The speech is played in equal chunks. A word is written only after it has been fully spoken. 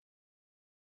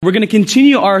We're going to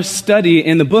continue our study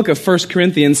in the book of 1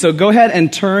 Corinthians. So go ahead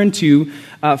and turn to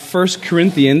 1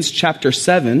 Corinthians chapter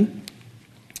 7.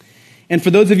 And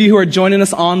for those of you who are joining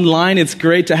us online, it's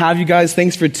great to have you guys.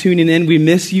 Thanks for tuning in. We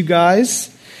miss you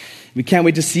guys. We can't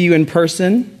wait to see you in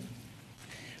person.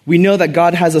 We know that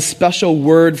God has a special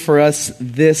word for us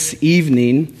this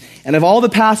evening. And of all the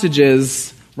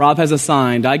passages Rob has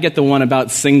assigned, I get the one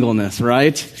about singleness,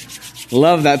 right?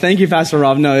 Love that. Thank you, Pastor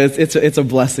Rob. No, it's a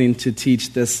blessing to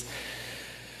teach this.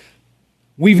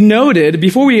 We've noted,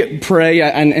 before we pray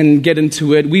and get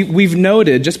into it, we've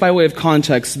noted, just by way of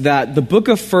context, that the book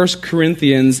of 1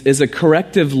 Corinthians is a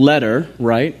corrective letter,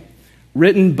 right,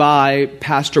 written by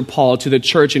Pastor Paul to the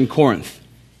church in Corinth.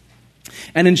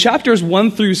 And in chapters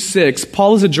 1 through 6,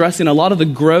 Paul is addressing a lot of the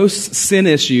gross sin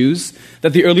issues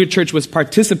that the earlier church was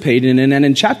participating in. And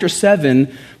in chapter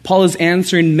 7, Paul is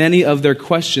answering many of their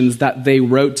questions that they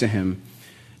wrote to him.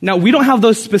 Now, we don't have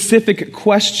those specific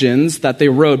questions that they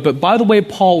wrote, but by the way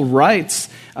Paul writes,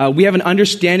 we have an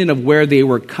understanding of where they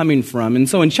were coming from. And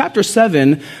so in chapter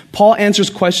 7, Paul answers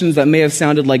questions that may have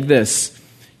sounded like this.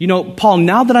 You know, Paul,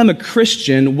 now that I'm a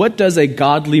Christian, what does a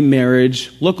godly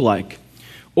marriage look like?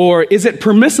 Or is it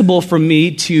permissible for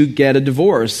me to get a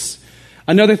divorce?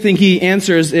 Another thing he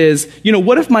answers is, you know,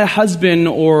 what if my husband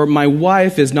or my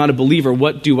wife is not a believer?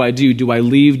 What do I do? Do I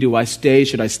leave? Do I stay?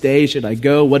 Should I stay? Should I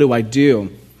go? What do I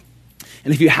do?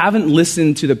 And if you haven't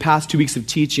listened to the past 2 weeks of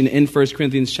teaching in 1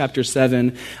 Corinthians chapter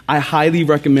 7, I highly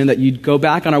recommend that you go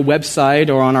back on our website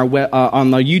or on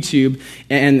our YouTube,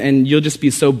 and you'll just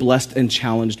be so blessed and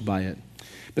challenged by it.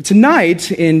 But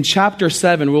tonight, in chapter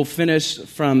 7, we'll finish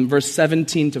from verse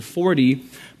 17 to 40.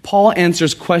 Paul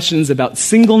answers questions about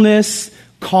singleness,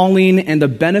 calling, and the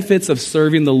benefits of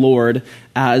serving the Lord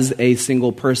as a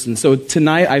single person. So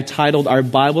tonight, I've titled our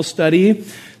Bible study,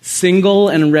 Single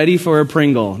and Ready for a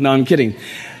Pringle. No, I'm kidding.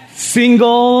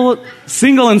 Single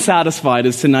and Satisfied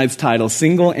is tonight's title.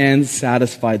 Single and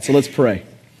Satisfied. So let's pray.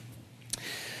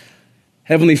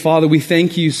 Heavenly Father, we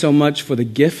thank you so much for the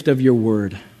gift of your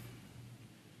word.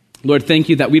 Lord, thank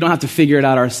you that we don't have to figure it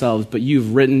out ourselves, but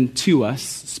you've written to us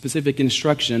specific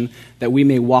instruction that we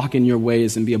may walk in your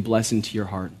ways and be a blessing to your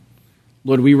heart.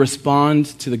 Lord, we respond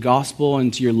to the gospel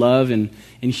and to your love and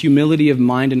in humility of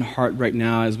mind and heart right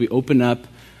now as we open up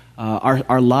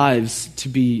our lives to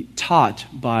be taught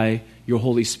by your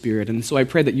Holy Spirit. And so I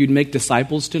pray that you'd make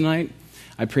disciples tonight.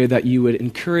 I pray that you would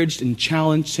encourage and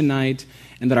challenge tonight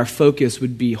and that our focus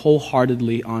would be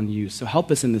wholeheartedly on you. So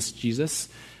help us in this, Jesus.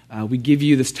 We give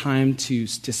you this time to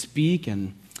speak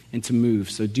and to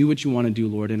move. So do what you want to do,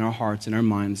 Lord, in our hearts and our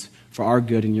minds for our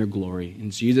good and your glory.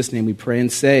 In Jesus' name we pray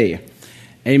and say,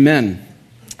 amen.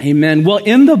 Amen. Well,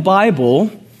 in the Bible,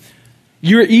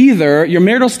 your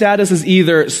marital status is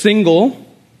either single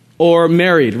or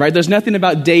married, right? There's nothing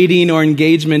about dating or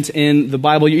engagement in the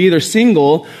Bible. You're either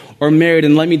single or married.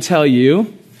 And let me tell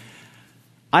you,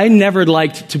 I never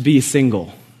liked to be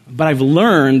single, but I've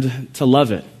learned to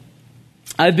love it.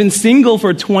 I've been single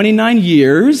for 29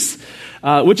 years,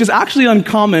 which is actually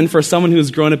uncommon for someone who's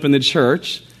grown up in the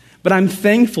church. But I'm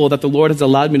thankful that the Lord has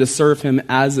allowed me to serve him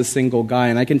as a single guy.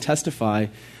 And I can testify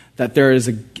that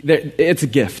it's a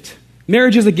gift.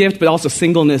 Marriage is a gift, but also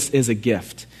singleness is a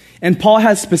gift. And Paul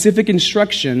has specific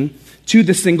instruction to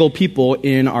the single people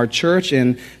in our church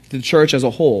and the church as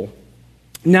a whole.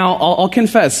 Now, I'll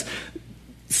confess,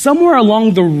 somewhere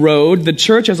along the road, the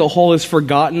church as a whole has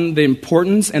forgotten the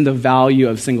importance and the value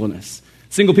of singleness.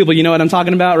 Single people, you know what I'm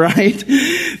talking about, right?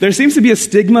 There seems to be a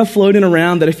stigma floating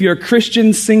around that if you're a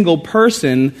Christian single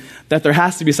person, that there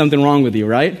has to be something wrong with you,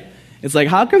 right? It's like,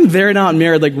 how come they're not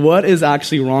married? Like, what is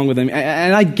actually wrong with them?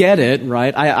 And I get it,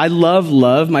 right? I love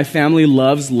love. My family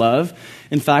loves love.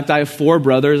 In fact, I have 4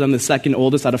 brothers. I'm the second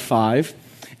oldest out of 5.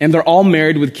 And they're all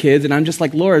married with kids. And I'm just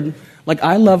like, Lord, like,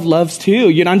 I love loves too.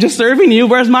 You know, I'm just serving you.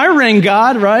 Where's my ring,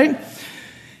 God, right?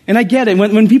 And I get it.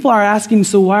 When people are asking,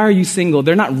 so why are you single?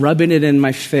 They're not rubbing it in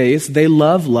my face. They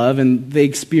love love and they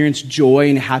experience joy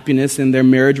and happiness in their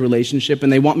marriage relationship.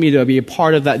 And they want me to be a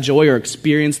part of that joy or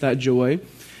experience that joy.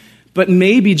 But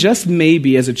maybe, just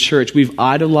maybe, as a church, we've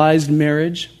idolized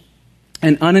marriage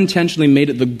and unintentionally made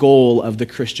it the goal of the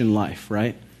Christian life,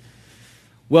 right?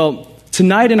 Well,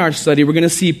 tonight in our study, we're going to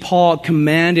see Paul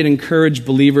command and encourage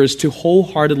believers to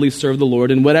wholeheartedly serve the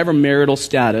Lord in whatever marital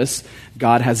status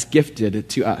God has gifted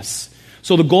to us.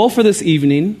 So the goal for this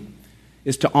evening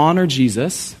is to honor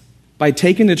Jesus by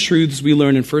taking the truths we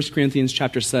learn in 1 Corinthians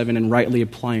chapter 7 and rightly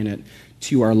applying it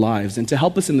to our lives. And to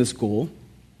help us in this goal,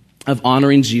 of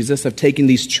honoring Jesus, of taking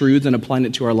these truths and applying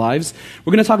it to our lives,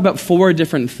 we're going to talk about 4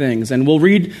 different things. And we'll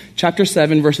read chapter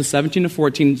 7, verses 17 to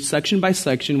 14, section by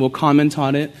section. We'll comment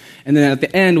on it. And then at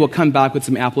the end, we'll come back with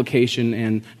some application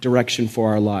and direction for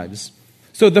our lives.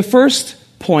 So the first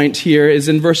point here is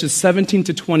in verses 17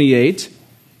 to 28.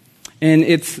 And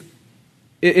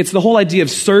it's the whole idea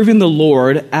of serving the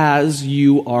Lord as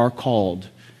you are called.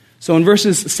 So in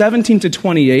verses 17 to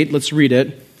 28, let's read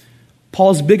it.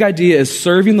 Paul's big idea is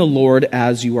serving the Lord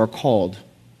as you are called.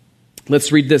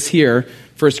 Let's read this here,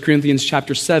 1 Corinthians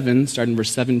chapter 7, starting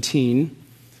verse 17,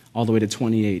 all the way to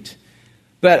 28.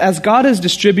 But as God has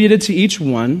distributed to each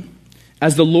one,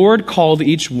 as the Lord called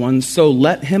each one, so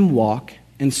let him walk,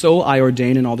 and so I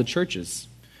ordain in all the churches.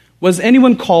 Was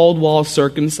anyone called while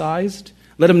circumcised?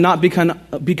 Let him not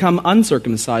become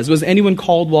uncircumcised. Was anyone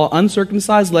called while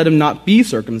uncircumcised? Let him not be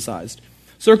circumcised.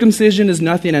 Circumcision is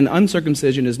nothing and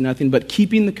uncircumcision is nothing, but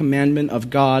keeping the commandment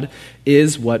of God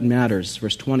is what matters.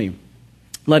 Verse 20.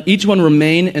 Let each one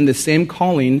remain in the same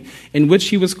calling in which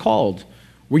he was called.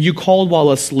 Were you called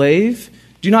while a slave?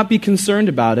 Do not be concerned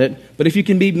about it, but if you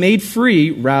can be made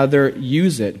free, rather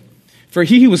use it. For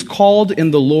he who was called in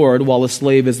the Lord while a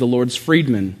slave is the Lord's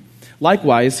freedman.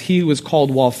 Likewise, he who was called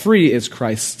while free is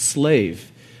Christ's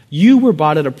slave. You were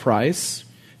bought at a price.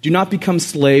 Do not become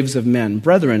slaves of men.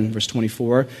 Brethren, verse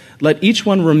 24, let each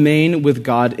one remain with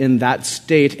God in that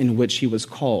state in which he was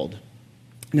called.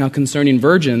 Now concerning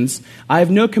virgins, I have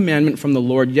no commandment from the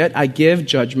Lord, yet I give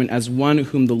judgment as one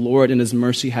whom the Lord in his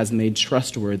mercy has made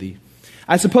trustworthy.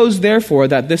 I suppose, therefore,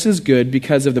 that this is good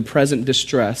because of the present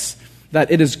distress, that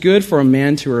it is good for a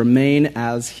man to remain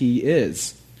as he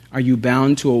is. Are you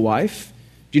bound to a wife?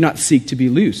 Do not seek to be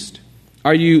loosed.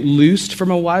 Are you loosed from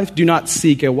a wife? Do not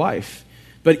seek a wife.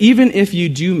 But even if you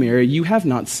do marry, you have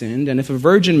not sinned, and if a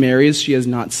virgin marries, she has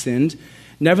not sinned.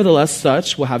 Nevertheless,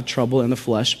 such will have trouble in the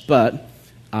flesh, but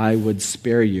I would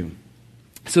spare you.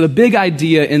 So the big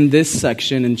idea in this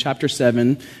section, in chapter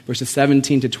 7, verses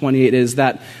 17 to 28, is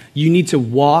that you need to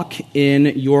walk in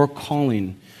your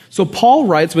calling. So Paul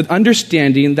writes with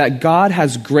understanding that God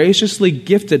has graciously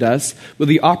gifted us with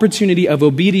the opportunity of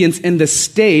obedience in the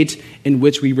state in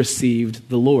which we received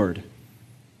the Lord.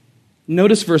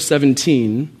 Notice verse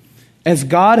 17, as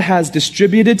God has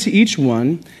distributed to each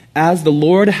one, as the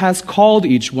Lord has called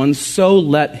each one, so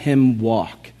let him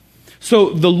walk. So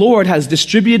the Lord has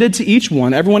distributed to each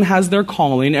one. Everyone has their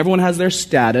calling. Everyone has their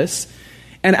status.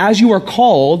 And as you are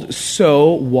called,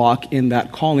 so walk in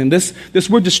that calling. This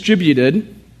word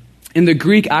distributed in the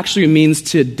Greek actually means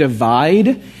to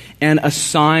divide and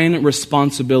assign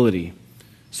responsibility.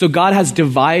 So God has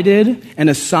divided and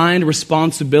assigned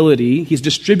responsibility. He's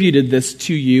distributed this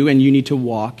to you, and you need to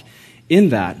walk in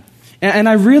that. And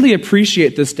I really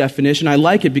appreciate this definition. I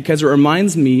like it because it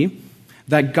reminds me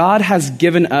that God has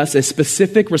given us a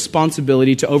specific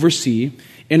responsibility to oversee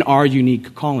in our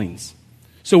unique callings.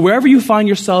 So wherever you find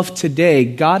yourself today,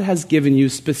 God has given you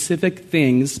specific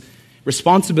things,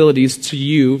 responsibilities to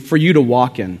you, for you to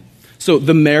walk in. So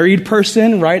the married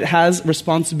person, right, has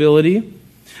responsibility.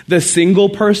 The single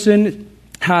person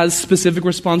has specific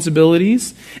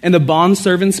responsibilities. And the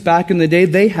bondservants back in the day,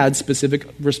 they had specific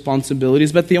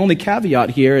responsibilities. But the only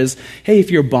caveat here is, hey,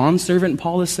 if you're a bondservant,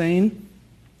 Paul is saying,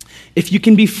 if you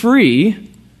can be free,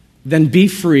 then be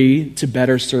free to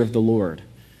better serve the Lord.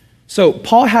 So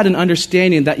Paul had an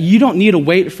understanding that you don't need to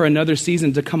wait for another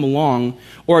season to come along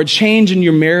or a change in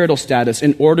your marital status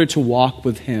in order to walk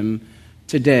with him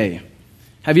today.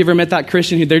 Have you ever met that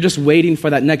Christian who they're just waiting for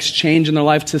that next change in their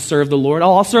life to serve the Lord?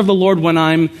 Oh, I'll serve the Lord when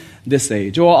I'm this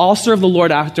age. Or I'll serve the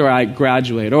Lord after I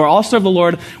graduate. Or I'll serve the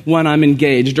Lord when I'm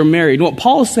engaged or married. What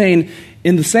Paul is saying,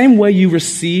 in the same way you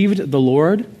received the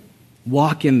Lord,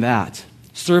 walk in that.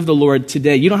 Serve the Lord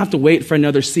today. You don't have to wait for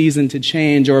another season to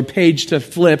change or a page to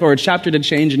flip or a chapter to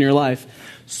change in your life.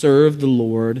 Serve the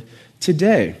Lord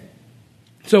today.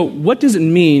 So what does it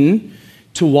mean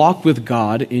to walk with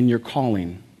God in your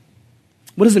calling?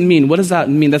 What does it mean? What does that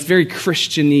mean? That's very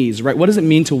Christianese, right? What does it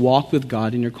mean to walk with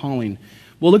God in your calling?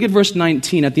 Well, look at verse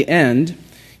 19. At the end,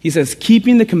 he says,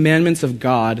 keeping the commandments of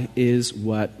God is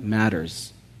what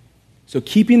matters. So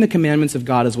keeping the commandments of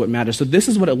God is what matters. So this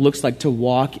is what it looks like to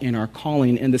walk in our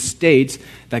calling in the state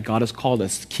that God has called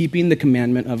us, keeping the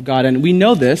commandment of God. And we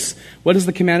know this. What is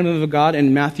the commandment of God?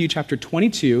 In Matthew chapter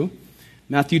 22,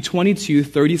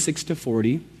 36 to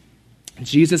 40,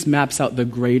 Jesus maps out the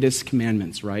greatest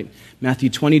commandments, right? Matthew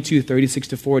 22, 36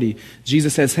 to 40.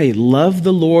 Jesus says, hey, love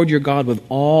the Lord your God with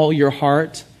all your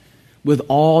heart, with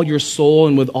all your soul,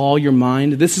 and with all your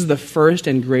mind. This is the first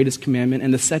and greatest commandment.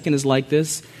 And the second is like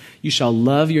this: you shall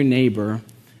love your neighbor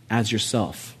as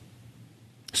yourself.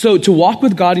 So to walk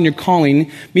with God in your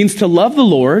calling means to love the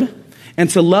Lord and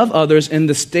to love others in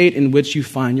the state in which you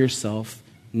find yourself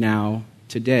now,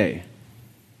 today.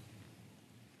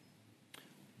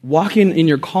 Walking in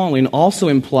your calling also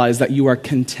implies that you are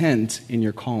content in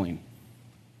your calling.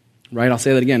 Right? I'll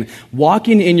say that again.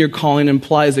 Walking in your calling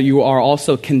implies that you are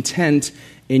also content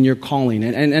in your calling.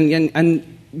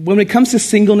 And when it comes to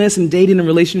singleness and dating and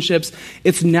relationships,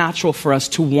 it's natural for us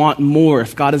to want more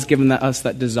if God has given us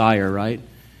that desire, right?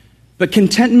 But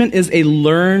contentment is a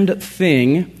learned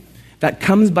thing that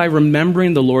comes by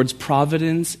remembering the Lord's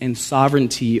providence and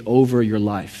sovereignty over your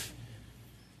life.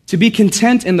 To be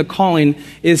content in the calling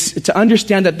is to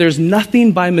understand that there's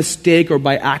nothing by mistake or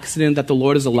by accident that the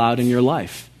Lord has allowed in your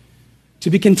life. To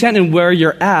be content in where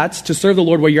you're at, to serve the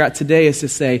Lord where you're at today, is to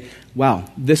say, wow,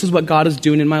 this is what God is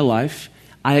doing in my life.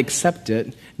 I accept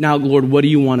it. Now, Lord, what do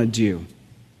you want to do?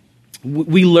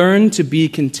 We learn to be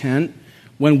content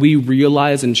when we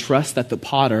realize and trust that the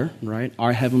potter, right,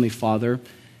 our Heavenly Father,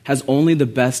 has only the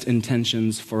best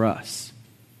intentions for us.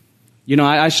 You know,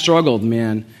 I struggled,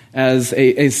 man, as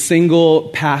a single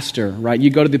pastor, right? You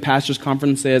go to the pastors'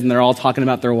 conferences and they're all talking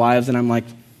about their wives, and I'm like,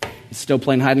 still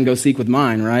playing hide and go seek with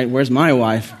mine, right? Where's my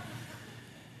wife?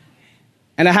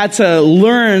 And I had to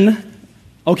learn,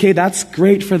 okay, that's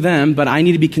great for them, but I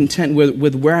need to be content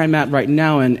with where I'm at right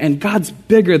now. And God's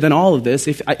bigger than all of this.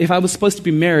 If I was supposed to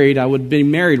be married, I would be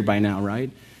married by now, right?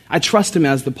 I trust him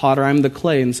as the potter, I'm the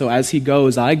clay, and so as he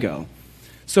goes, I go.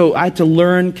 So I had to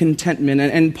learn contentment,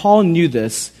 and Paul knew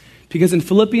this because in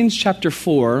Philippians chapter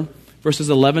 4, verses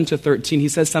 11 to 13, he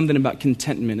says something about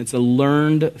contentment. It's a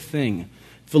learned thing.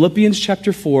 Philippians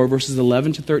chapter 4, verses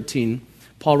 11 to 13,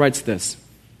 Paul writes this,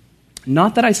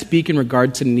 "Not that I speak in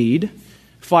regard to need,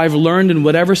 for I've learned in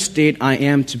whatever state I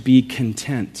am to be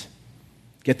content."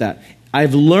 Get that.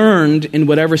 I've learned in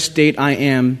whatever state I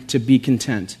am to be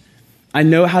content. I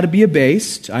know how to be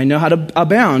abased. I know how to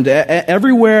abound.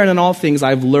 Everywhere and in all things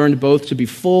I've learned both to be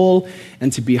full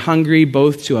and to be hungry,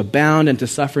 both to abound and to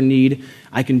suffer need.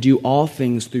 I can do all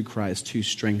things through Christ who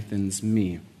strengthens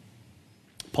me.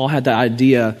 Paul had that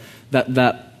idea,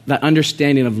 that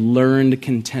understanding of learned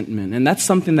contentment. And that's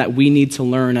something that we need to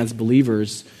learn as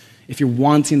believers if you're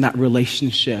wanting that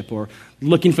relationship or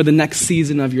looking for the next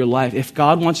season of your life. If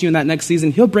God wants you in that next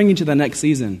season, he'll bring you to the next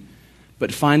season.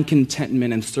 But find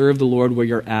contentment and serve the Lord where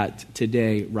you're at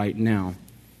today, right now.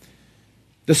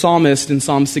 The psalmist in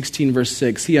Psalm 16, verse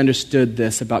 6, he understood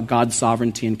this about God's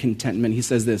sovereignty and contentment. He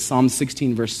says this, Psalm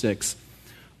 16, verse 6,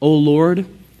 "O Lord,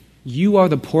 you are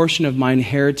the portion of my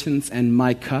inheritance and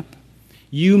my cup.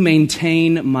 You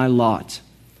maintain my lot.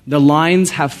 The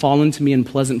lines have fallen to me in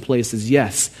pleasant places.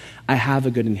 Yes, I have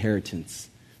a good inheritance."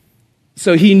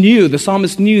 So he knew, the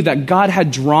psalmist knew that God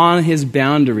had drawn his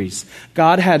boundaries.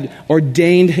 God had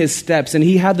ordained his steps, and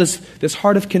he had this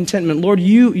heart of contentment. Lord,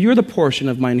 you're the portion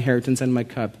of my inheritance and my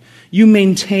cup. You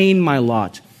maintain my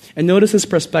lot. And notice his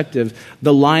perspective.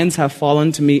 The lines have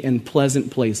fallen to me in pleasant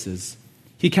places.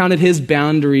 He counted his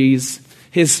boundaries,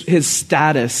 his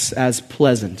status as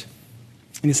pleasant.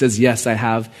 And he says, yes, I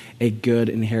have a good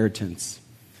inheritance.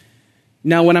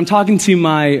 Now, when I'm talking to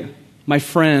my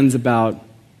friends about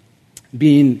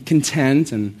being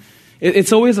content, and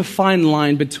it's always a fine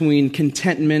line between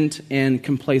contentment and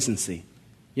complacency.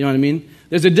 You know what I mean?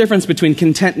 There's a difference between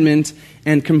contentment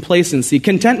and complacency.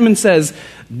 Contentment says,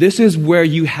 this is where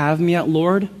you have me at,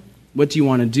 Lord. What do you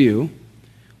want to do?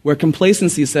 Where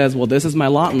complacency says, well, this is my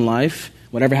lot in life.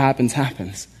 Whatever happens,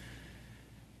 happens.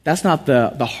 That's not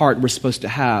the heart we're supposed to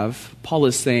have. Paul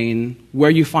is saying, where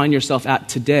you find yourself at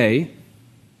today,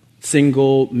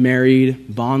 single,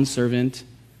 married, bondservant,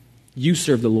 you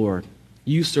serve the Lord.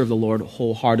 You serve the Lord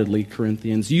wholeheartedly,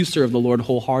 Corinthians. You serve the Lord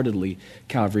wholeheartedly,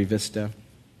 Calvary Vista.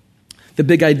 The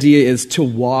big idea is to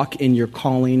walk in your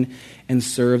calling and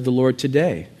serve the Lord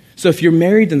today. So if you're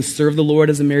married, then serve the Lord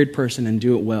as a married person and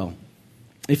do it well.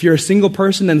 If you're a single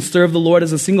person, then serve the Lord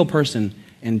as a single person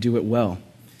and do it well.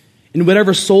 In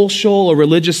whatever social or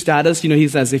religious status, he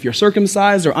says, if you're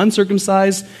circumcised or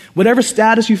uncircumcised, whatever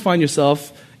status you find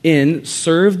yourself in,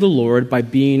 serve the Lord by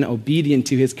being obedient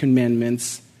to his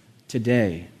commandments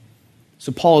today.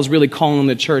 So Paul is really calling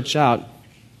the church out.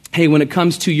 Hey, when it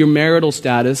comes to your marital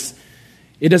status,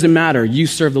 it doesn't matter. You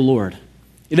serve the Lord.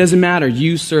 It doesn't matter.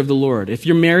 You serve the Lord. If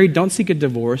you're married, don't seek a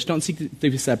divorce. Don't seek to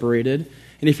be separated.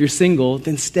 And if you're single,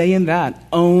 then stay in that.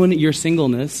 Own your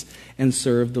singleness and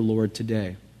serve the Lord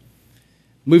today.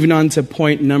 Moving on to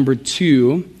point number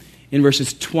 2 in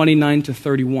verses 29 to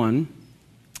 31.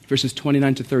 Verses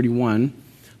 29 to 31,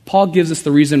 Paul gives us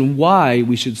the reason why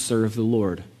we should serve the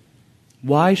Lord.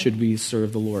 Why should we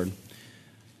serve the Lord?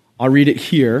 I'll read it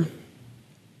here.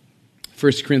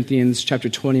 1 Corinthians chapter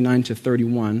 29 to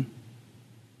 31.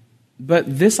 But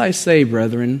this I say,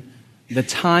 brethren, the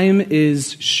time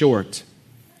is short,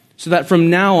 so that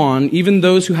from now on, even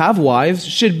those who have wives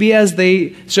should be as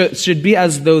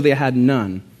though they had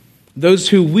none. Those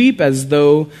who weep as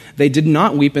though they did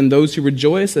not weep, and those who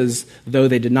rejoice as though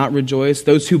they did not rejoice,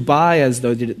 those who buy as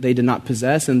though they did not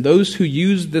possess, and those who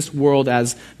use this world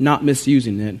as not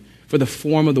misusing it, for the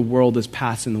form of the world is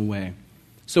passing away.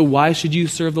 So why should you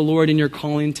serve the Lord in your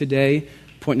calling today?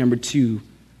 Point number 2,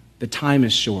 the time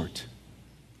is short.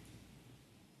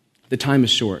 The time is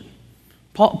short.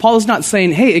 Paul is not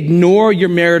saying, hey, ignore your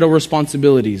marital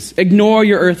responsibilities. Ignore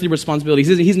your earthly responsibilities.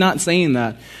 He's not saying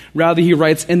that. Rather, he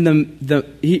writes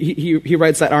he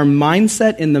writes that our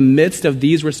mindset in the midst of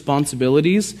these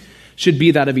responsibilities should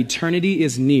be that of eternity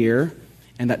is near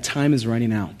and that time is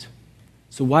running out.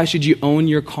 So why should you own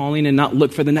your calling and not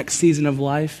look for the next season of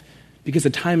life? Because the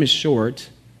time is short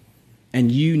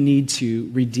and you need to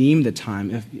redeem the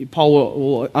time. Paul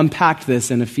will unpack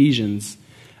this in Ephesians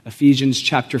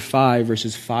chapter 5,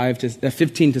 verses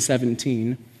 15 to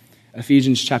 17.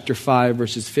 Ephesians chapter 5,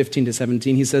 verses 15 to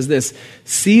 17. He says this,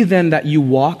 "See then that you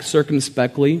walk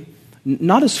circumspectly,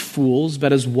 not as fools,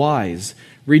 but as wise,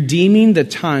 redeeming the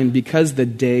time because the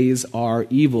days are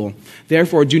evil.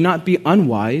 Therefore, do not be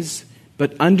unwise,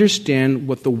 but understand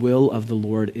what the will of the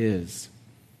Lord is."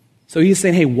 So he's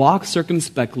saying, hey, walk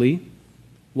circumspectly,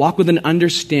 walk with an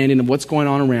understanding of what's going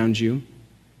on around you,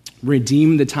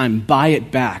 redeem the time, buy it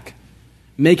back.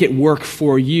 Make it work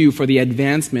for you for the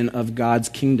advancement of God's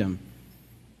kingdom.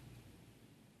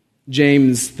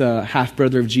 James, the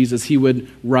half-brother of Jesus, he would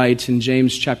write in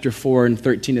James chapter 4 and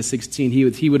 13 to 16,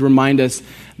 he would remind us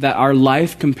that our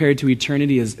life compared to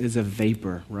eternity is a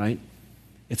vapor, right?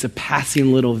 It's a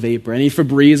passing little vapor. Any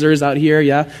Febrezers out here?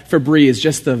 Yeah? Febreze,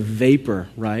 just a vapor,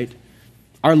 right?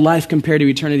 Our life compared to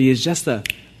eternity is just a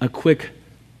quick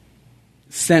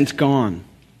scent gone.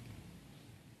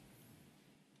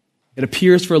 It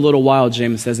appears for a little while,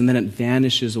 James says, and then it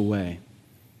vanishes away.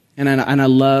 And I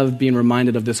love being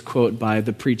reminded of this quote by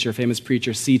the preacher, famous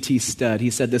preacher, C.T. Studd.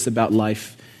 He said this about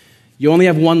life. You only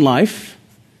have one life.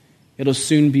 It'll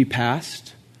soon be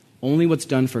past. Only what's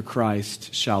done for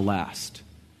Christ shall last.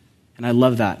 And I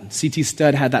love that. C.T.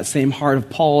 Studd had that same heart of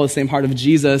Paul, the same heart of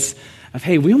Jesus, of,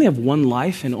 hey, we only have one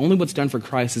life, and only what's done for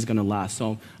Christ is going to last,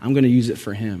 so I'm going to use it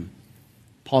for him.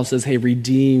 Paul says, hey,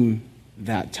 redeem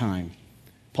that time.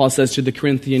 Paul says to the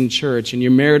Corinthian church, in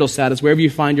your marital status, wherever you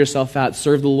find yourself at,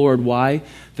 serve the Lord. Why?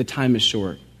 The time is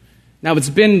short. Now, it's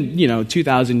been,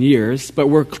 2,000 years, but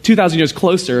we're 2,000 years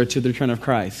closer to the return of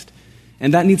Christ.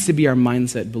 And that needs to be our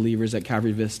mindset, believers at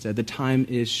Calvary Vista. The time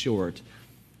is short.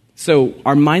 So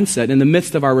our mindset in the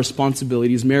midst of our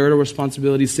responsibilities, marital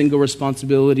responsibilities, single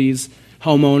responsibilities,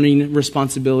 homeowning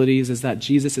responsibilities, is that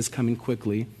Jesus is coming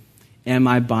quickly. Am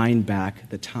I buying back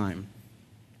the time?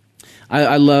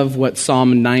 I love what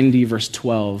Psalm 90, verse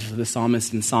 12, the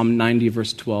psalmist in Psalm 90,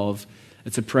 verse 12,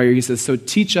 it's a prayer. He says, so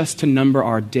teach us to number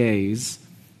our days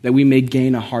that we may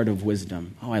gain a heart of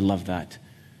wisdom. Oh, I love that.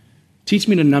 Teach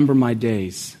me to number my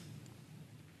days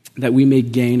that we may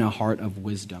gain a heart of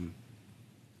wisdom.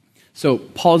 So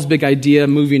Paul's big idea,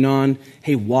 moving on,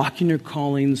 hey, walk in your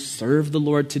calling, serve the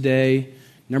Lord today.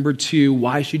 Number 2,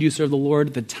 why should you serve the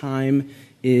Lord? The time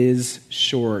is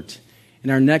short. In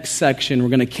our next section, we're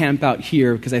going to camp out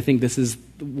here because I think this is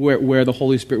where the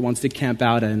Holy Spirit wants to camp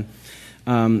out in.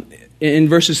 In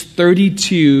verses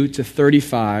 32 to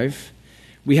 35,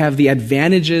 we have the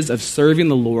advantages of serving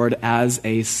the Lord as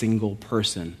a single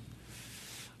person.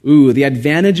 Ooh, the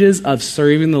advantages of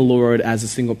serving the Lord as a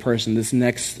single person. This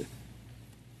next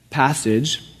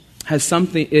passage has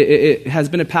something. It has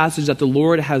been a passage that the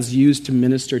Lord has used to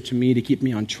minister to me, to keep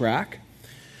me on track,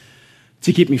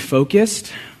 to keep me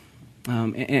focused,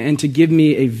 and to give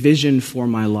me a vision for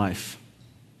my life.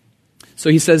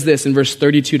 So he says this in verse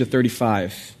 32 to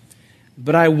 35.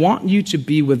 But I want you to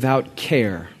be without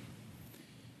care.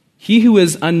 He who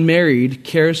is unmarried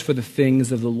cares for the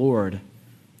things of the Lord,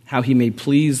 how he may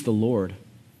please the Lord.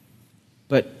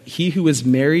 But he who is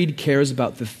married cares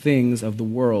about the things of the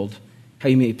world, how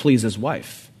he may please his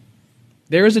wife.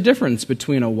 There is a difference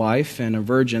between a wife and a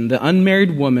virgin. The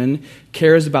unmarried woman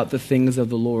cares about the things of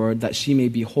the Lord, that she may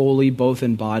be holy both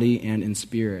in body and in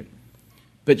spirit.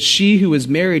 But she who is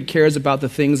married cares about the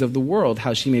things of the world,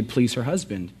 how she may please her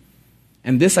husband.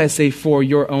 And this I say for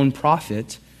your own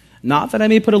profit, not that I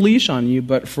may put a leash on you,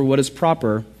 but for what is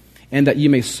proper, and that you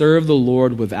may serve the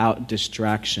Lord without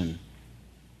distraction.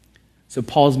 So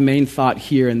Paul's main thought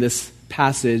here in this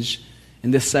passage,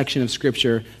 in this section of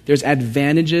Scripture, there's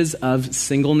advantages of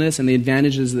singleness, and the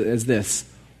advantages is this: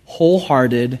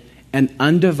 wholehearted and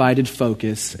undivided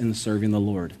focus in serving the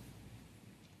Lord.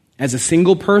 As a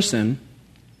single person,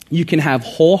 you can have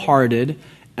wholehearted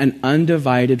and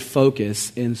undivided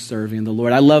focus in serving the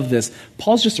Lord. I love this.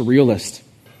 Paul's just a realist.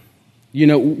 We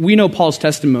know Paul's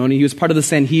testimony. He was part of the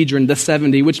Sanhedrin, the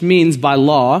 70, which means by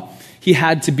law, he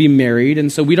had to be married.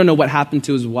 And so we don't know what happened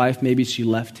to his wife. Maybe she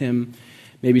left him.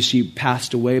 Maybe she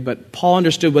passed away. But Paul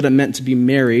understood what it meant to be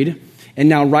married. And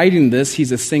now writing this,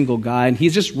 he's a single guy, and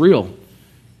he's just real.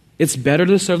 It's better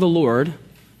to serve the Lord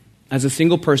as a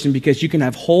single person because you can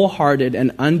have wholehearted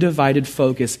and undivided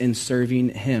focus in serving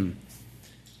him.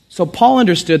 So Paul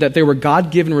understood that there were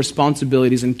God-given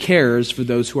responsibilities and cares for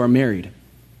those who are married.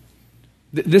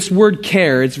 This word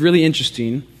care, it's really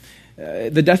interesting.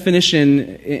 The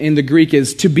definition in the Greek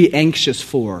is to be anxious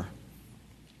for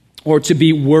or to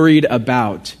be worried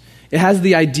about. It has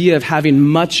the idea of having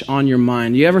much on your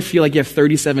mind. You ever feel like you have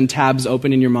 37 tabs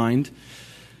open in your mind?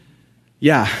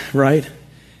 Yeah, right?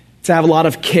 To have a lot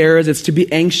of cares. It's to be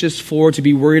anxious for, to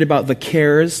be worried about the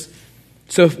cares.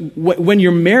 So when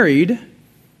you're married,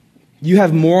 you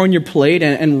have more on your plate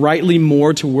and rightly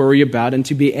more to worry about and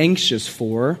to be anxious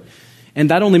for. And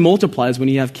that only multiplies when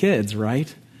you have kids,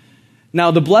 right?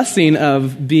 Now, the blessing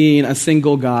of being a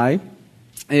single guy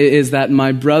is that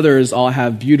my brothers all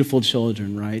have beautiful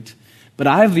children, right? But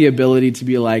I have the ability to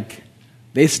be like,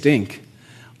 they stink.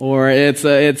 Or it's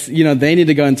they need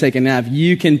to go and take a nap.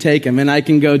 You can take them, and I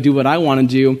can go do what I want to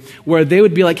do. Where they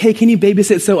would be like, hey, can you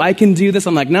babysit so I can do this?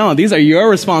 I'm like, no, these are your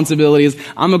responsibilities.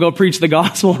 I'm going to go preach the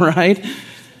gospel, right?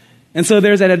 And so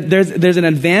there's an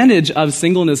advantage of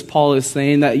singleness, Paul is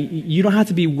saying, that you don't have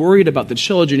to be worried about the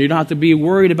children. You don't have to be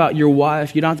worried about your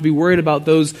wife. You don't have to be worried about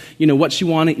those, what you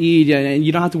want to eat. And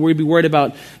you don't have to be worried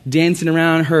about dancing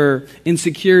around her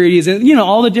insecurities and,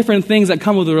 all the different things that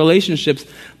come with the relationships.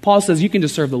 Paul says you can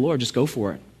just serve the Lord. Just go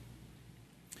for it.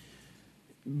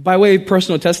 By way of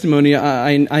personal testimony,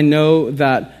 I know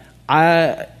that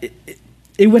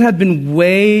it would have been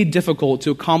way difficult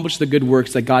to accomplish the good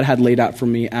works that God had laid out for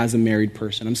me as a married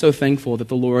person. I'm so thankful that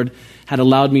the Lord had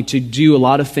allowed me to do a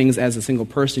lot of things as a single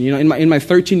person. In my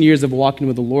 13 years of walking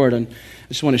with the Lord, and I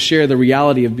just want to share the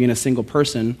reality of being a single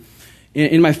person.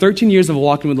 In my 13 years of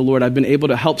walking with the Lord, I've been able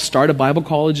to help start a Bible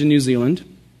college in New Zealand,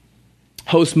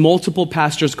 host multiple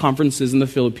pastors' conferences in the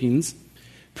Philippines,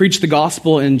 preach the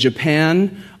gospel in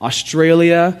Japan,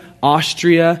 Australia,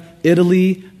 Austria,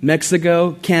 Italy,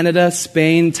 Mexico, Canada,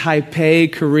 Spain,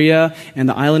 Taipei, Korea, and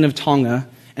the island of Tonga,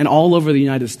 and all over the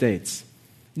United States.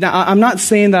 Now, I'm not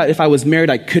saying that if I was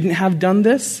married I couldn't have done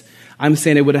this. I'm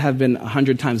saying it would have been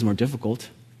 100 times more difficult.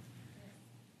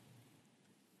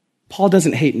 Paul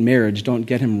doesn't hate marriage, don't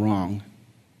get him wrong.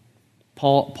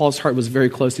 Paul's heart was very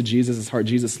close to Jesus' heart.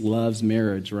 Jesus loves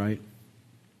marriage, right?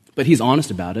 But he's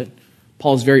honest about it.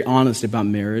 Paul's very honest about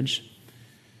marriage.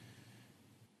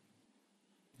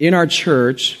 In our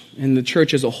church, in the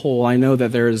church as a whole, I know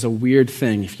that there is a weird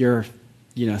thing if you're,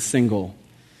 single.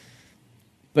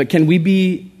 But can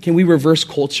we reverse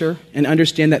culture and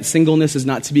understand that singleness is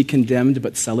not to be condemned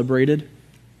but celebrated?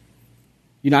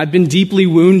 I've been deeply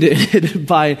wounded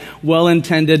by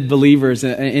well-intended believers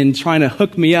in trying to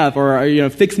hook me up or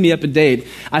fix me up a date.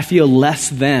 I feel less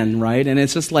than, right? And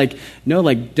it's just like,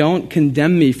 no, don't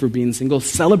condemn me for being single.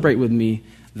 Celebrate with me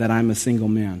that I'm a single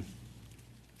man.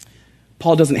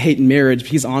 Paul doesn't hate marriage.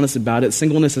 He's honest about it.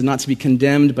 Singleness is not to be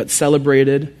condemned, but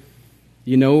celebrated.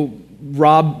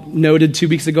 Rob noted 2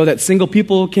 weeks ago that single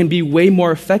people can be way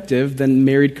more effective than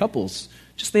married couples.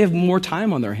 Just they have more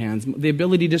time on their hands, the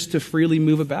ability just to freely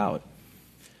move about.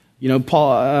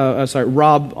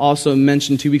 Rob also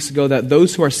mentioned 2 weeks ago that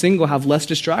those who are single have less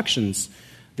distractions.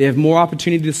 They have more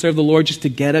opportunity to serve the Lord, just to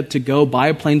get up, to go, buy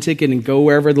a plane ticket, and go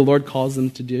wherever the Lord calls them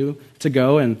to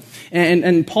go.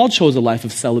 And Paul chose a life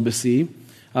of celibacy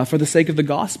for the sake of the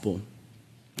gospel.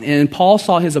 And Paul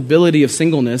saw his ability of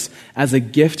singleness as a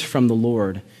gift from the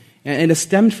Lord. And it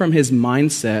stemmed from his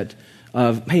mindset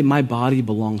of, hey, my body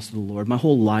belongs to the Lord. My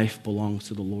whole life belongs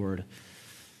to the Lord.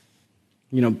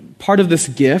 Part of this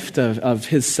gift of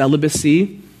his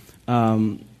celibacy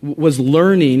was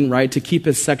learning, right, to keep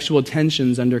his sexual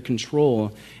tensions under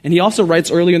control. And he also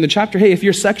writes earlier in the chapter, hey, if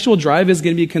your sexual drive is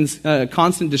going to be a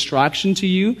constant distraction to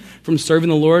you from serving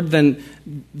the Lord,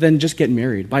 then just get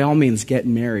married. By all means, get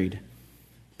married.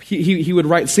 He would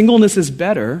write, singleness is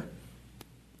better,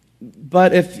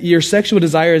 but if your sexual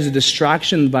desire is a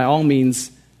distraction, by all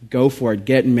means, go for it.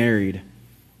 Get married.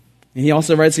 And he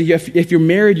also writes, if you're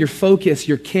married, your focus,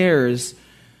 your cares,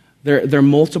 they're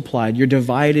multiplied. You're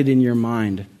divided in your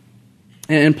mind.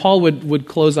 And Paul would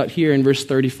close out here in verse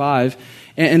 35.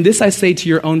 And this I say to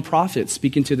your own profit,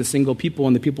 speaking to the single people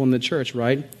and the people in the church,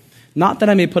 right? Not that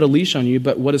I may put a leash on you,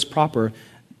 but what is proper,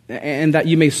 and that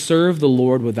you may serve the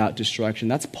Lord without distraction.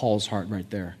 That's Paul's heart right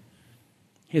there.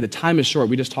 Hey, the time is short.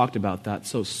 We just talked about that.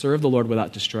 So serve the Lord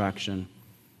without distraction.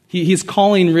 He's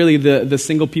calling really the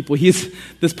single people.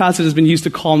 This passage has been used to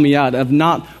call me out of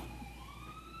not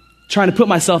trying to put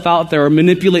myself out there or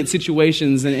manipulate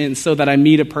situations and so that I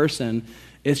meet a person.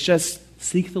 It's just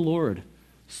seek the Lord,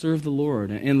 serve the Lord,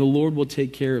 and the Lord will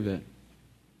take care of it.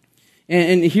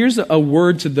 And here's a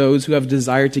word to those who have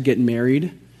desire to get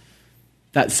married,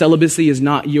 that celibacy is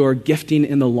not your gifting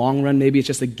in the long run. Maybe it's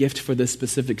just a gift for this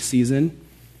specific season.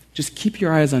 Just keep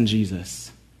your eyes on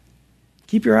Jesus.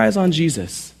 Keep your eyes on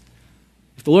Jesus.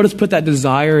 If the Lord has put that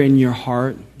desire in your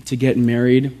heart to get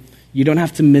married, you don't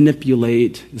have to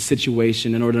manipulate the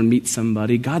situation in order to meet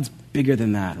somebody. God's bigger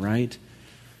than that, right?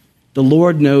 The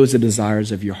Lord knows the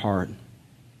desires of your heart.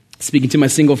 Speaking to my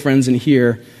single friends in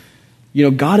here,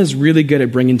 God is really good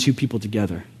at bringing two people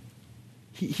together.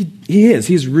 He is.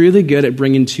 He's really good at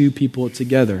bringing two people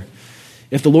together.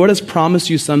 If the Lord has promised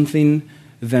you something,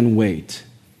 then wait.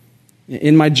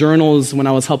 In my journals, when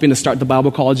I was helping to start the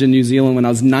Bible college in New Zealand, when I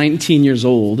was 19 years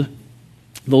old,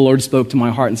 the Lord spoke to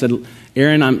my heart and said,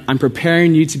 Aaron, I'm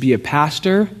preparing you to be a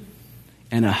pastor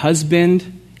and a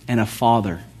husband and a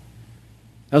father.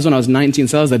 That was when I was 19,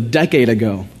 so that was a decade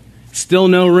ago. Still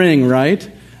no ring, right?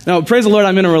 Now, praise the Lord,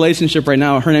 I'm in a relationship right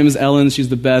now. Her name is Ellen. She's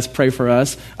the best. Pray for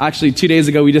us. Actually, 2 days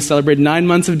ago, we just celebrated 9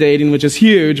 months of dating, which is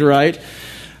huge, right?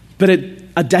 But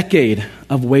a decade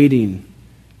of waiting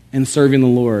and serving the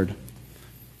Lord.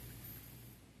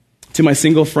 To my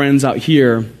single friends out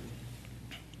here,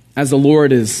 as the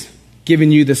Lord is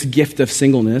giving you this gift of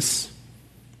singleness,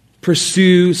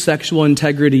 pursue sexual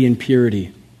integrity and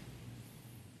purity.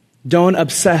 Don't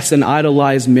obsess and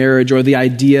idolize marriage or the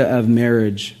idea of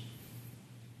marriage.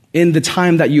 In the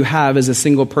time that you have as a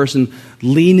single person,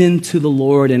 lean into the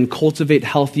Lord and cultivate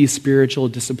healthy spiritual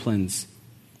disciplines.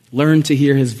 Learn to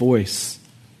hear his voice.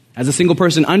 As a single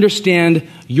person, understand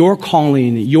your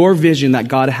calling, your vision that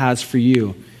God has for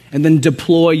you, and then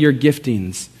deploy your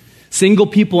giftings. Single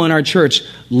people in our church,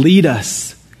 lead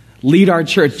us. Lead our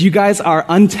church. You guys are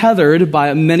untethered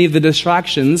by many of the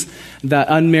distractions that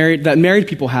married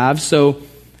people have. So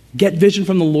get vision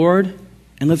from the Lord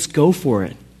and let's go for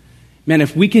it. Man,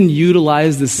 if we can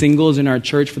utilize the singles in our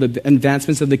church for the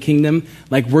advancements of the kingdom,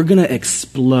 we're going to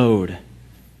explode.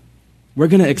 We're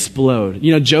going to explode.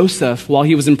 Joseph, while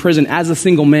he was in prison as a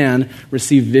single man,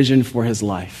 received vision for his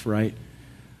life, right?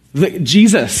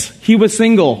 Jesus, he was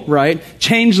single, right?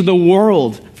 Changed the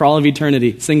world for all of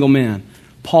eternity, single man.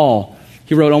 Paul,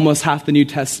 he wrote almost half the New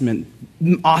Testament.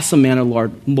 Awesome man of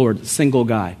Lord, single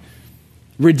guy.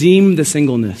 Redeem the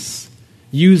singleness.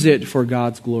 Use it for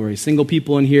God's glory. Single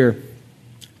people in here,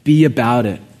 be about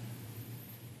it.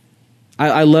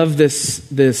 I love this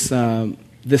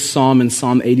psalm in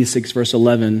Psalm 86, verse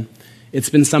 11. It's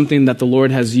been something that the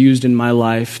Lord has used in my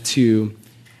life to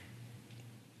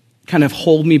kind of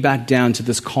hold me back down to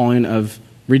this calling of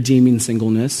redeeming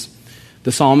singleness.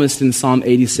 The psalmist in Psalm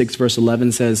 86, verse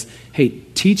 11 says, hey,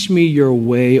 teach me your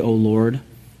way, O Lord.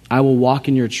 I will walk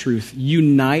in your truth.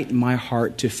 Unite my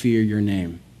heart to fear your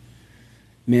name.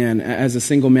 Man, as a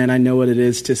single man, I know what it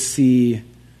is to see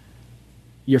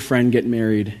your friend get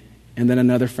married and then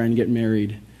another friend get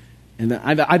married. And then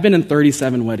I've been in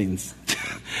 37 weddings.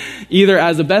 Either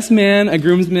as a best man, a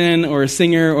groomsman, or a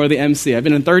singer, or the MC. I've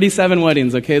been in 37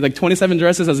 weddings, okay? 27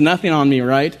 dresses has nothing on me,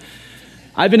 right?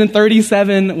 I've been in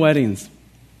 37 weddings.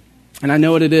 And I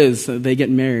know what it is. So they get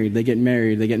married.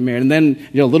 And then,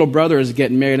 little brothers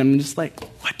get married. I'm just like,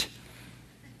 what?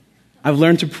 I've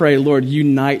learned to pray, Lord,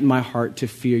 unite my heart to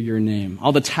fear your name.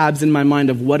 All the tabs in my mind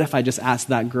of what if I just asked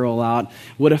that girl out?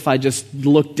 What if I just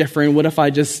look different? What if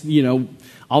I just,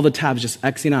 all the tabs just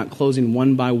Xing out, closing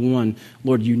one by one.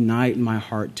 Lord, unite my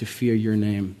heart to fear your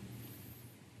name.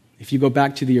 If you go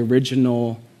back to the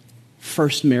original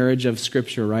first marriage of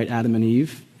Scripture, right, Adam and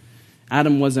Eve,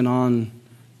 Adam wasn't on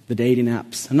the dating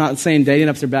apps. I'm not saying dating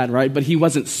apps are bad, right? But he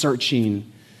wasn't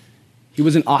searching. He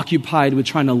wasn't occupied with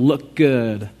trying to look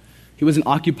good. He wasn't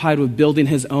occupied with building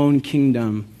his own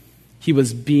kingdom. He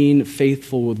was being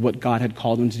faithful with what God had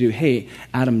called him to do. Hey,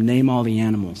 Adam, name all the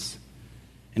animals.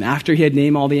 And after he had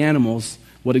named all the animals,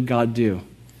 what did God do?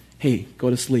 Hey,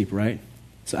 go to sleep, right?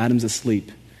 So Adam's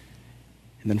asleep.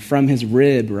 And then from his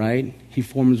rib, right, he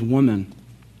forms woman.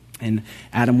 And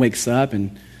Adam wakes up,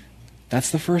 and that's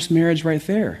the first marriage right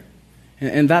there.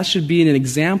 And that should be an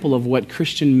example of what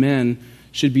Christian men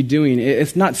should be doing.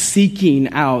 It's not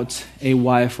seeking out a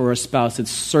wife or a spouse.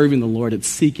 It's serving the Lord. It's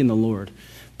seeking the Lord.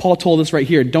 Paul told us right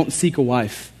here, don't seek a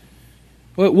wife.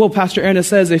 Well, Pastor Aaron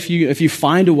says if you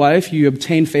find a wife, you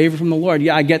obtain favor from the Lord.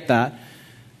 Yeah, I get that.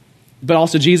 But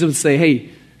also Jesus would say, hey,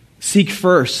 seek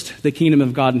first the kingdom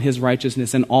of God and his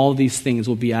righteousness, and all these things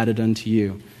will be added unto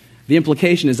you. The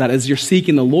implication is that as you're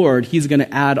seeking the Lord, he's going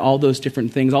to add all those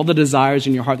different things, all the desires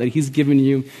in your heart that he's given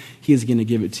you, he's going to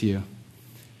give it to you.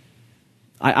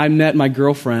 I met my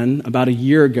girlfriend about a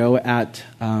year ago at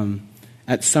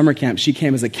summer camp. She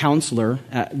came as a counselor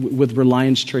with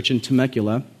Reliance Church in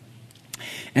Temecula.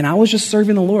 And I was just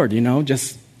serving the Lord,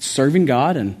 just serving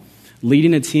God and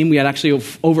leading a team. We had actually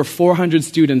over 400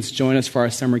 students join us for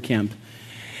our summer camp.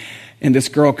 And this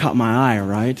girl caught my eye,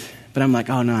 right? But I'm like,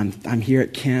 oh no, I'm here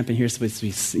at camp and here's supposed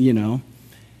to be,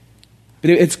 But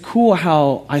it's cool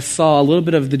how I saw a little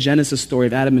bit of the Genesis story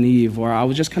of Adam and Eve, where I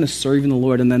was just kind of serving the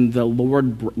Lord, and then the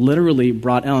Lord literally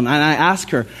brought Ellen. And I asked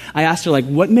her, like,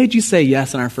 what made you say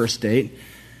yes on our first date?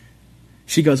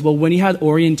 She goes, well, when you had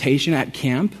orientation at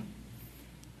camp,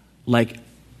 like,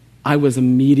 I was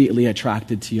immediately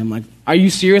attracted to you. I'm like, are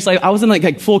you serious? Like, I was in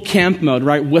like full camp mode,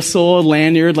 right? Whistle,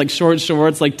 lanyard, like short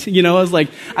shorts, like, I was like,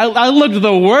 I looked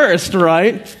the worst,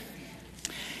 right?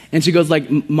 And she goes, like,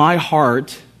 my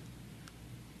heart...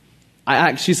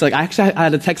 she's like, I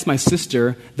had to text my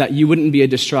sister that you wouldn't be a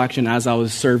distraction as I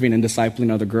was serving and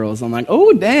discipling other girls. I'm like,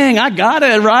 oh, dang, I got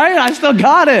it, right? I still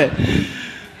got it.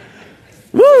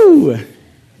 Woo!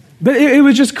 But it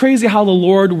was just crazy how the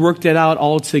Lord worked it out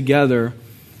all together.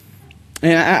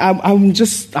 And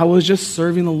I was just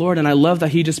serving the Lord, and I love that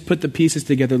he just put the pieces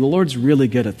together. The Lord's really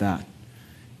good at that.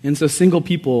 And so single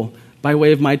people, by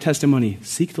way of my testimony,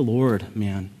 seek the Lord,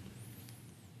 man.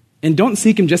 And don't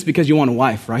seek him just because you want a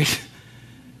wife, right?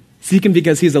 Seek him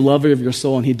because he's the lover of your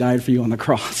soul and he died for you on the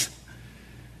cross.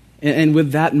 And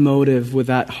with that motive, with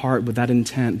that heart, with that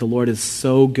intent, the Lord is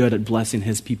so good at blessing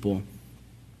his people.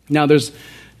 Now there's,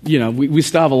 we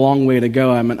still have a long way to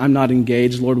go. I'm not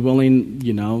engaged. Lord willing,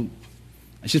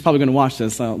 she's probably going to watch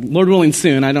this. Lord willing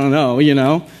soon, I don't know,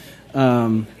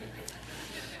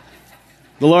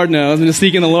 The Lord knows. I'm just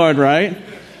seeking the Lord, right?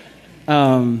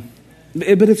 But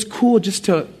it's cool just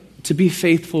to be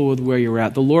faithful with where you're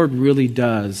at. The Lord really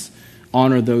does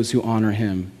honor those who honor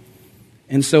him.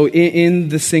 And so in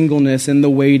the singleness and the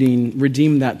waiting,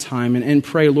 redeem that time and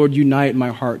pray, Lord, unite my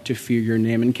heart to fear your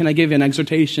name. And can I give an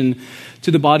exhortation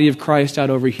to the body of Christ out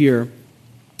over here?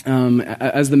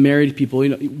 As the married people,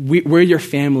 we're your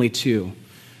family too.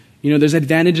 There's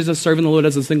advantages of serving the Lord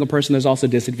as a single person. There's also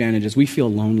disadvantages. We feel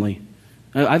lonely.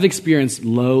 I've experienced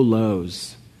low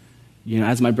lows.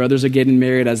 As my brothers are getting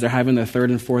married, as they're having their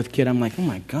third and fourth kid, I'm like, oh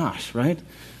my gosh, right?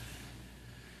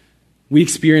 We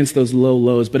experience those low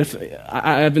lows, but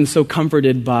I've been so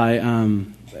comforted by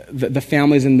the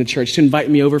families in the church to invite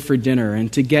me over for dinner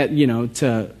and to get,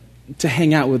 to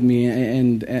hang out with me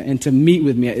and to meet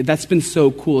with me. That's been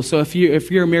so cool. So if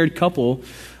you're a married couple,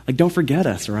 like, don't forget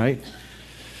us, right?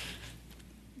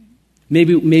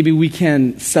 Maybe we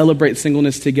can celebrate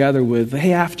singleness together with,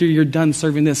 hey, after you're done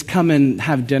serving this, come and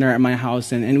have dinner at my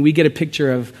house. And we get a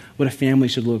picture of what a family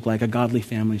should look like, a godly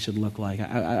family should look like.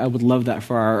 I would love that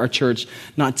for our church,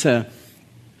 not to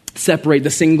separate the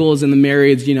singles and the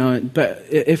marrieds, but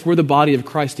if we're the body of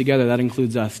Christ together, that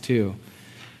includes us too.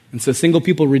 And so single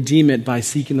people redeem it by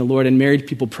seeking the Lord, and married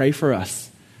people pray for us.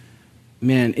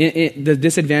 Man, the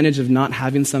disadvantage of not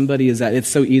having somebody is that it's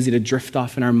so easy to drift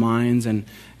off in our minds and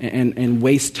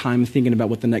waste time thinking about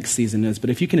what the next season is. But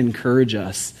if you can encourage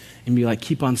us and be like,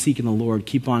 keep on seeking the Lord,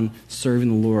 keep on serving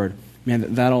the Lord,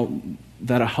 man, that'll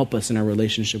help us in our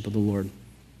relationship with the Lord.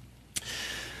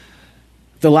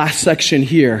 The last section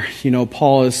here,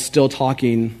 Paul is still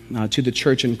talking to the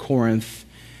church in Corinth.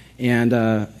 And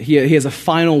he has a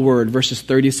final word, verses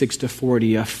 36 to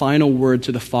 40, a final word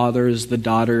to the fathers, the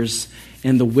daughters,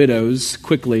 and the widows,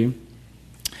 quickly.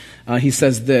 He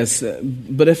says this,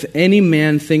 but if any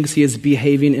man thinks he is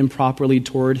behaving improperly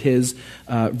toward his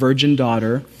virgin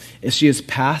daughter, if she is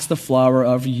past the flower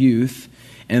of youth,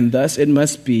 and thus it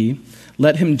must be,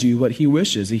 let him do what he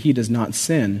wishes. If he does not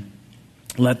sin,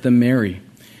 let them marry.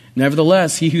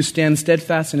 Nevertheless, he who stands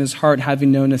steadfast in his heart,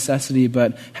 having no necessity,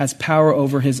 but has power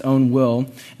over his own will,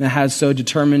 and has so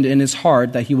determined in his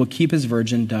heart that he will keep his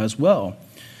virgin, does well.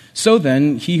 So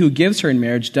then, he who gives her in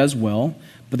marriage does well,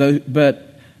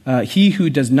 but he who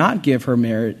does not give her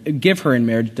in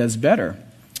marriage does better.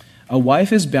 A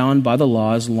wife is bound by the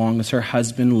law as long as her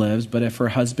husband lives, but if her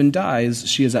husband dies,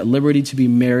 she is at liberty to be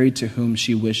married to whom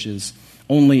she wishes,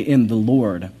 only in the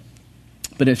Lord.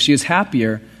 But she is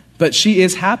happier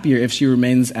if she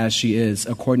remains as she is,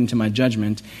 according to my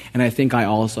judgment, and I think I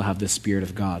also have the Spirit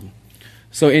of God.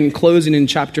 So in closing, in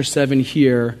chapter 7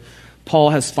 here,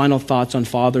 Paul has final thoughts on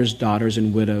fathers, daughters,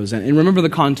 and widows. And remember the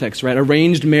context, right?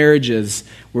 Arranged marriages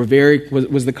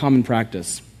was the common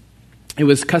practice. It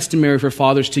was customary for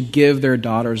fathers to give their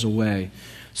daughters away.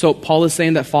 So Paul is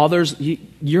saying that fathers,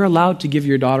 you're allowed to give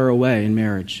your daughter away in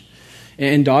marriage.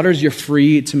 And daughters, you're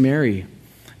free to marry.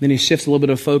 Then he shifts a little bit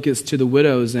of focus to the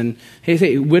widows. And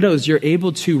hey, widows, you're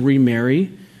able to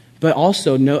remarry, but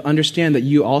also understand that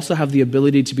you also have the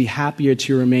ability to be happier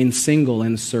to remain single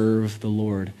and serve the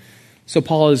Lord. So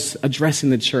Paul is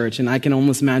addressing the church, and I can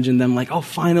almost imagine them like, oh,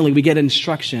 finally we get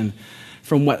instruction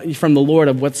from the Lord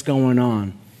of what's going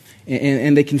on.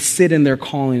 And they can sit in their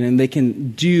calling, and they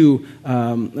can do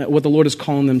what the Lord is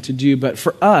calling them to do. But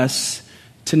for us,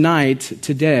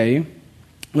 today,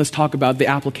 let's talk about the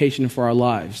application for our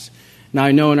lives. Now,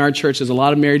 I know in our church there's a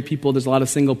lot of married people, there's a lot of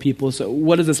single people. So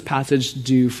what does this passage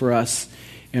do for us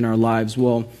in our lives?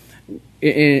 Well,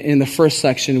 in the first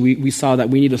section, we saw that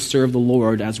we need to serve the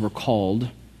Lord as we're called.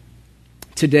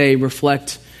 Today,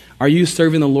 reflect, are you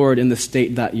serving the Lord in the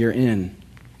state that you're in?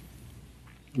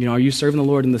 Are you serving the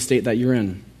Lord in the state that you're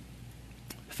in?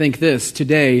 Think this,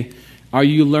 today, are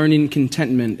you learning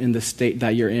contentment in the state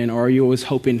that you're in, or are you always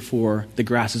hoping for the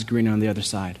grass is greener on the other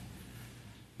side?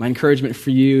 My encouragement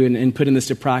for you in putting this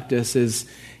to practice is,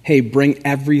 hey, bring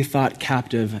every thought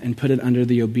captive and put it under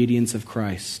the obedience of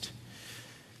Christ.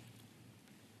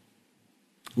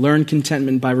 Learn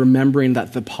contentment by remembering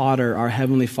that the potter, our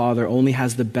Heavenly Father, only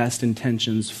has the best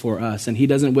intentions for us, and He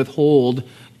doesn't withhold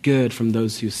good from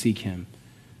those who seek Him.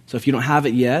 So if you don't have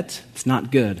it yet, it's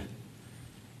not good.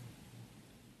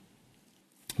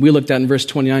 We looked at in verse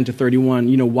 29 to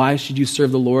 31, why should you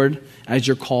serve the Lord as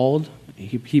you're called?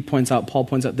 Paul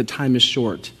points out the time is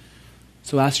short.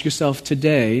 So ask yourself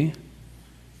today,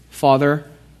 Father,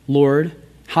 Lord,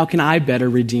 how can I better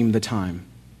redeem the time?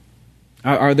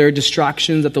 Are there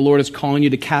distractions that the Lord is calling you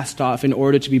to cast off in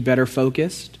order to be better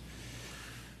focused?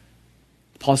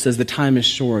 Paul says the time is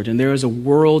short, and there is a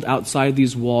world outside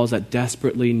these walls that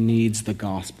desperately needs the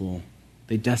gospel.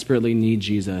 They desperately need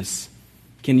Jesus.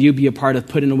 Can you be a part of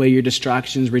putting away your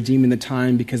distractions, redeeming the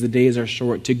time because the days are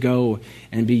short, to go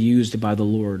and be used by the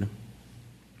Lord?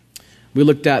 We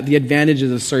looked at the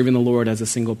advantages of serving the Lord as a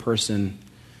single person.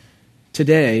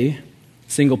 Today,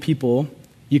 single people,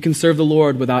 you can serve the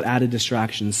Lord without added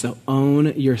distractions. So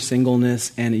own your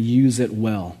singleness and use it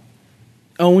well.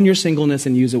 Own your singleness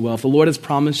and use it well. If the Lord has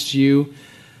promised you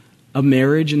a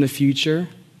marriage in the future,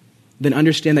 then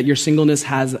understand that your singleness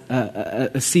has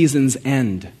a season's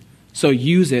end. So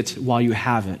use it while you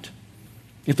have it.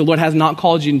 If the Lord has not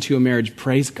called you into a marriage,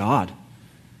 praise God.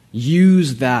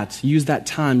 Use that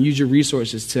time, use your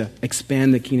resources to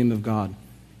expand the kingdom of God.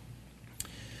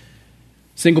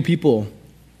 Single people,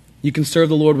 you can serve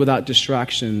the Lord without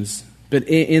distractions, but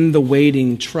in the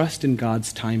waiting, trust in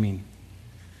God's timing.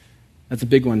 That's a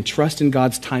big one. Trust in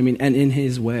God's timing and in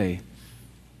His way.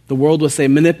 The world will say,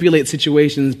 manipulate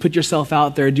situations, put yourself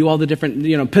out there, do all the different,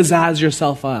 pizzazz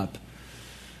yourself up.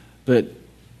 But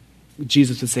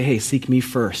Jesus would say, hey, seek me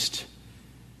first,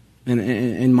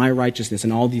 and my righteousness,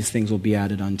 and all these things will be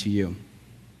added unto you.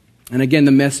 And again,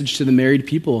 the message to the married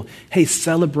people, hey,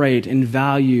 celebrate and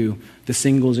value the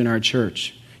singles in our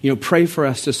church. Pray for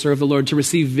us to serve the Lord, to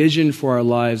receive vision for our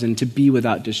lives, and to be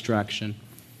without distraction.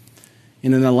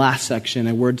 And in the last section,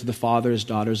 a word to the fathers,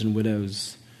 daughters, and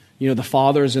widows. The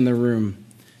fathers in the room,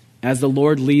 as the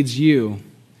Lord leads you,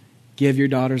 give your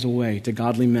daughters away to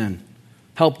godly men.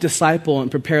 Help disciple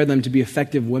and prepare them to be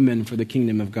effective women for the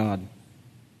kingdom of God.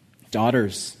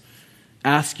 Daughters,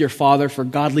 ask your father for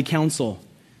godly counsel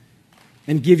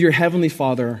and give your heavenly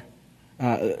Father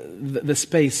the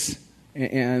space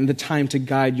and the time to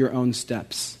guide your own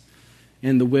steps.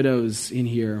 And the widows in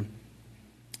here,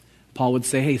 Paul would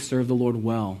say, hey, serve the Lord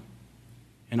well.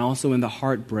 And also in the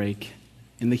heartbreak,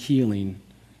 in the healing,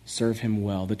 serve Him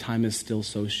well. The time is still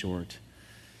so short.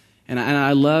 And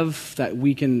I love that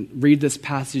we can read this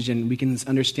passage and we can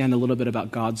understand a little bit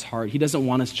about God's heart. He doesn't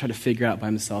want us to try to figure it out by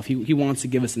Himself. He wants to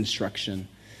give us instruction.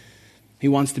 He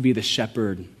wants to be the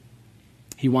shepherd.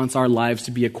 He wants our lives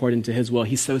to be according to His will.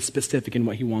 He's so specific in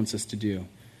what He wants us to do.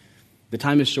 The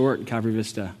time is short in Calvary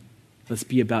Vista. Let's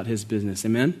be about His business.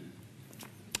 Amen?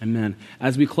 Amen.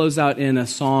 As we close out in a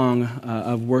song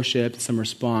of worship, some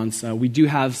response, we do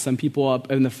have some people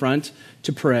up in the front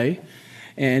to pray.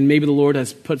 And maybe the Lord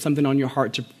has put something on your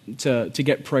heart to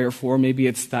get prayer for. Maybe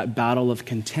it's that battle of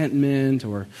contentment,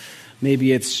 or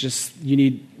maybe it's just you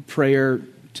need prayer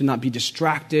to not be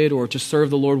distracted, or to serve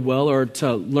the Lord well, or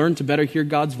to learn to better hear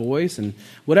God's voice. And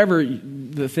whatever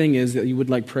the thing is that you would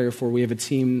like prayer for, we have a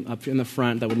team up in the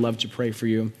front that would love to pray for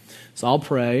you. So I'll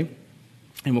pray,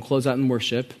 and we'll close out in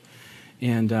worship.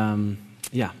 And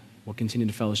we'll continue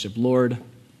to fellowship. Lord,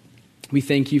 we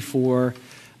thank you for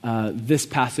this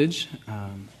passage.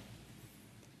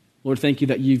 Lord, thank you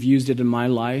that you've used it in my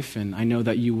life, and I know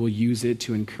that you will use it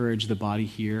to encourage the body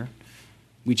here.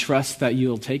 We trust that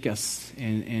you'll take us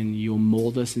and you'll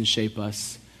mold us and shape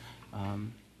us.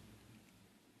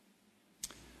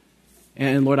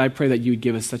 And Lord, I pray that you would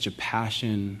give us such a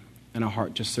passion and a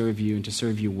heart to serve you and to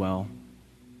serve you well.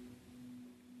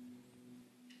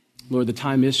 Lord, the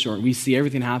time is short. We see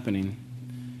everything happening,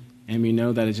 and we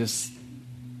know that it's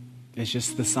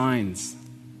just the signs,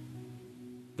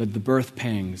 the birth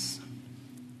pangs.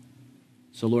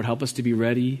 So Lord, help us to be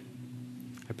ready.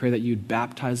 I pray that you'd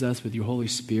baptize us with your Holy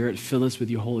Spirit, fill us with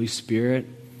your Holy Spirit,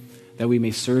 that we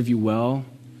may serve you well,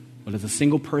 but as a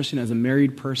single person, as a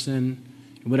married person,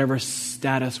 in whatever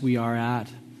status we are at,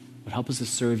 but help us to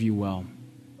serve you well.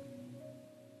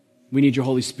 We need your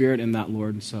Holy Spirit in that,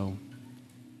 Lord, so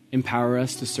empower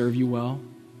us to serve you well.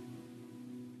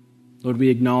 Lord, we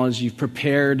acknowledge you've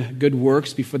prepared good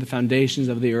works before the foundations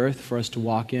of the earth for us to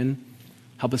walk in.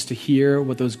 Help us to hear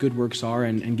what those good works are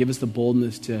and give us the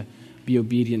boldness to be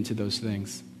obedient to those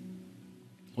things.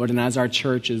 Lord, and as our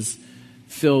church is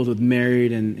filled with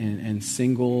married and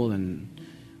single, and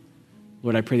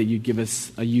Lord, I pray that you'd give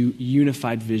us a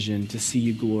unified vision to see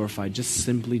you glorified, just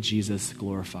simply Jesus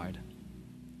glorified.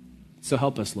 So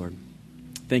help us, Lord.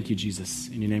 Thank you, Jesus.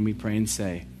 In your name we pray and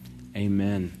say,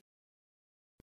 amen.